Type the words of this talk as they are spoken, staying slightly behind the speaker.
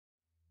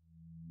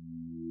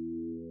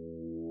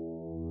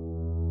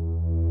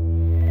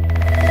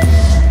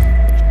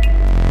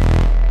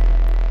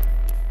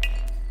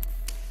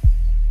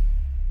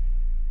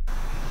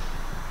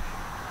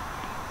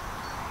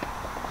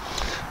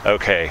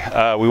Okay,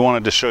 we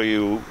wanted to show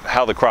you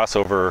how the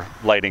crossover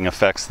lighting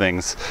affects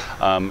things.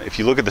 If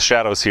you look at the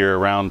shadows here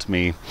around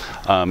me,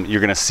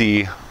 you're going to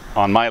see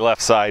on my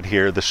left side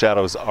here, the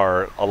shadows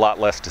are a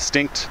lot less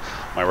distinct.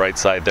 My right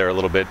side, they're a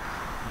little bit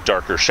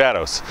darker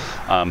shadows.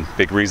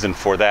 Big reason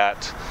for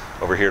that,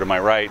 over here to my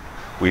right,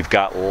 we've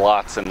got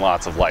lots and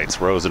lots of lights,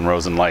 rows and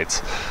rows and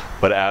lights.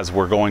 But as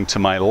we're going to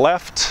my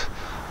left,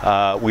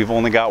 we've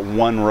only got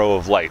one row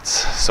of lights,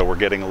 so we're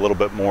getting a little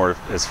bit more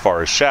as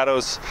far as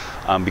shadows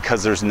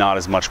because there's not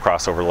as much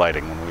crossover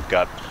lighting. When we've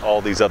got all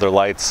these other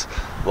lights,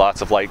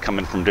 lots of light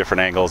coming from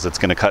different angles, it's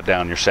going to cut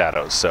down your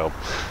shadows. So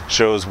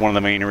shows one of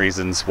the main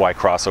reasons why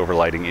crossover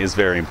lighting is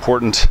very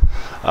important.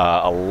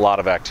 A lot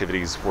of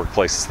activities,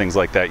 workplaces, things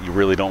like that, you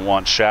really don't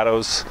want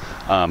shadows,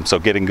 so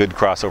getting good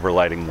crossover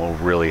lighting will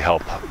really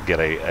help get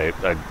a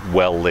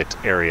well lit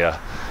area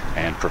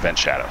and prevent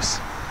shadows.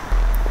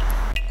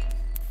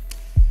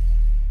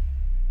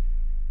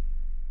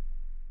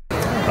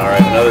 All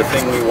right, another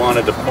thing we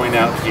wanted to point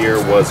out here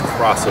was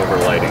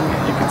crossover lighting.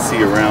 You can see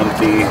around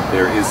me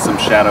there is some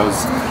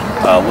shadows,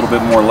 a little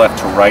bit more left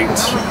to right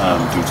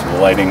due to the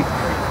lighting,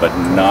 but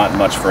not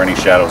much for any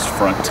shadows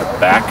front to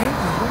back.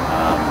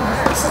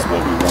 This is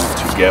what we want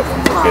to get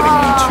when we're getting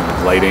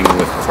into lighting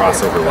with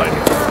crossover lighting,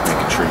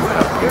 making sure you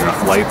have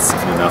enough lights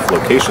in enough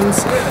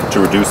locations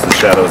to reduce the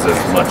shadows as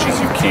much as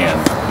you can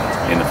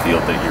in the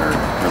field that you're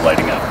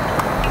lighting up.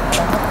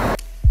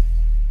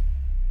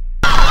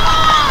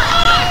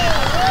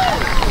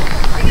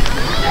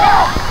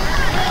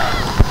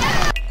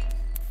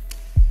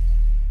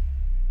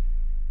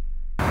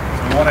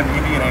 We wanted to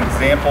give you an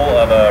example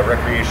of a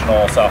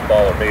recreational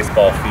softball or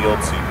baseball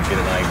field so you can get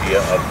an idea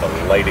of the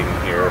lighting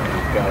here.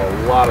 We've got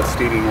a lot of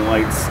stadium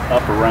lights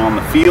up around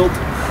the field.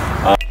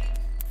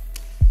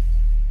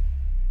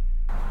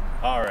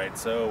 Alright,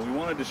 so we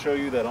wanted to show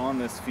you that on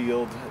this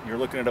field you're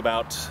looking at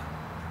about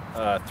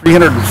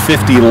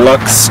 350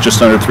 lux,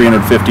 just under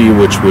 350,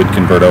 which would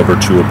convert over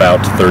to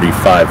about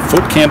 35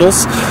 foot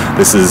candles.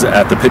 This is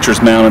at the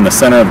pitcher's mound in the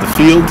center of the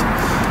field.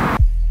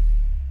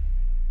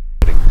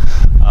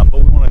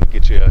 But we wanted to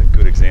get you a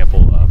good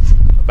example of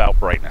about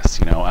brightness.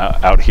 You know,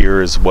 out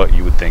here is what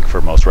you would think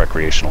for most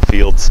recreational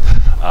fields.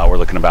 We're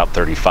looking about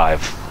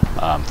 35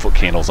 foot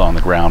candles on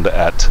the ground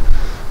at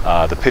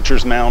the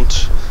pitcher's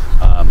mound.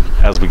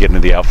 As we get into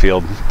the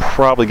outfield,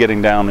 probably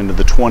getting down into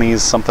the 20s,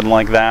 something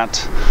like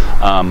that.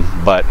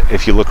 But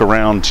if you look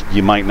around,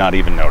 you might not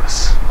even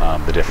notice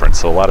the difference.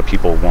 So a lot of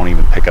people won't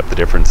even pick up the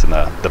difference in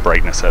the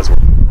brightness as we're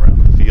moving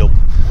around the field.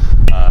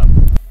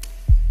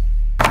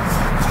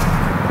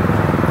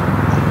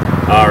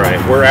 All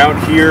right, we're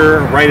out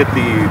here right at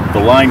the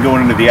line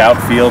going into the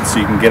outfield, so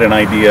you can get an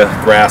idea,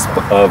 grasp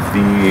of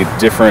the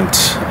different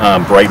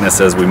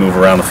brightness as we move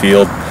around the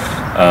field.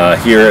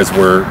 Here, as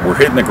we're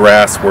hitting the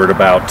grass, we're at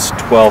about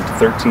 12 to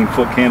 13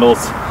 foot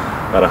candles,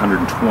 about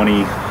 120,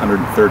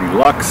 130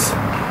 lux.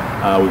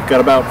 We've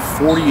got about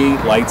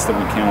 48 lights that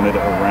we counted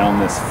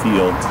around this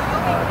field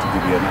to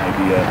give you an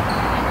idea.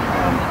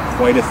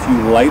 Quite a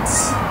few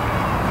lights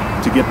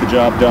to get the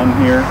job done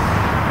here.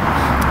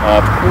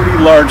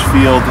 Pretty large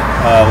field,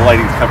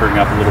 lighting's covering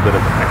up a little bit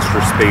of extra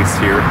space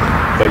here,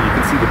 but you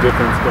can see the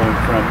difference going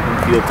from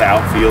infield to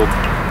outfield.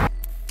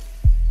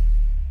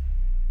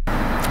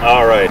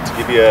 Alright, to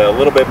give you a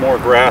little bit more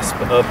grasp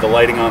of the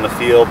lighting on the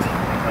field,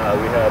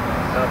 we had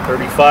about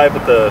 35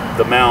 at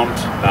the mound,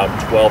 about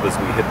 12 as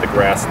we hit the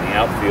grass in the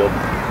outfield.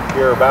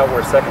 Here about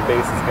where second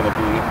base is going to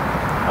be,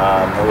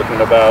 we're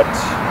looking at about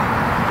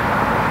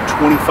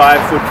 25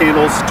 foot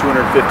candles,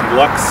 250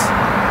 lux.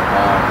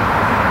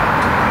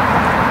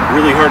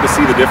 Really hard to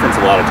see the difference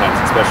a lot of times,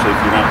 especially if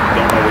you don't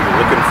know what you're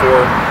looking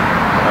for.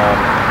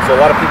 So a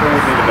lot of people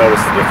wouldn't even notice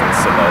the difference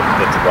in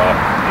the drop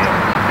in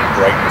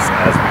brightness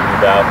as we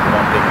move out.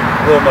 One thing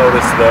you will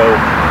notice though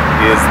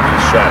is the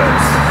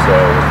shadows. So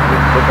we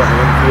look on the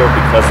infield,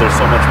 because there's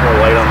so much more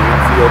light on the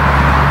infield.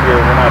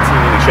 Here we're not seeing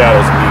any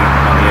shadows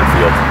on the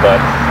infield, but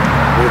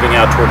moving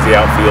out towards the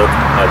outfield,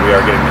 we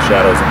are getting the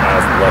shadows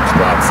as the lux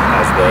drops,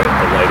 as the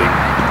lighting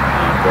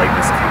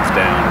brightness comes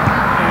down,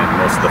 and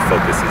most of the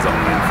focus is on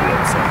the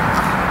infield. So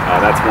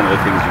that's one of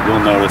the things you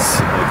will notice,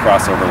 the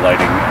crossover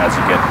lighting as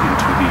you get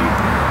into the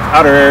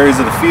outer areas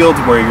of the field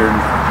where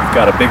you've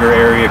got a bigger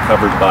area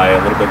covered by a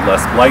little bit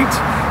less light.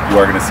 You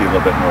are going to see a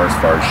little bit more as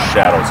far as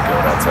shadows go.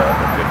 That's a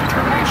good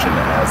determination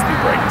as the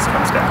brightness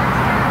comes down.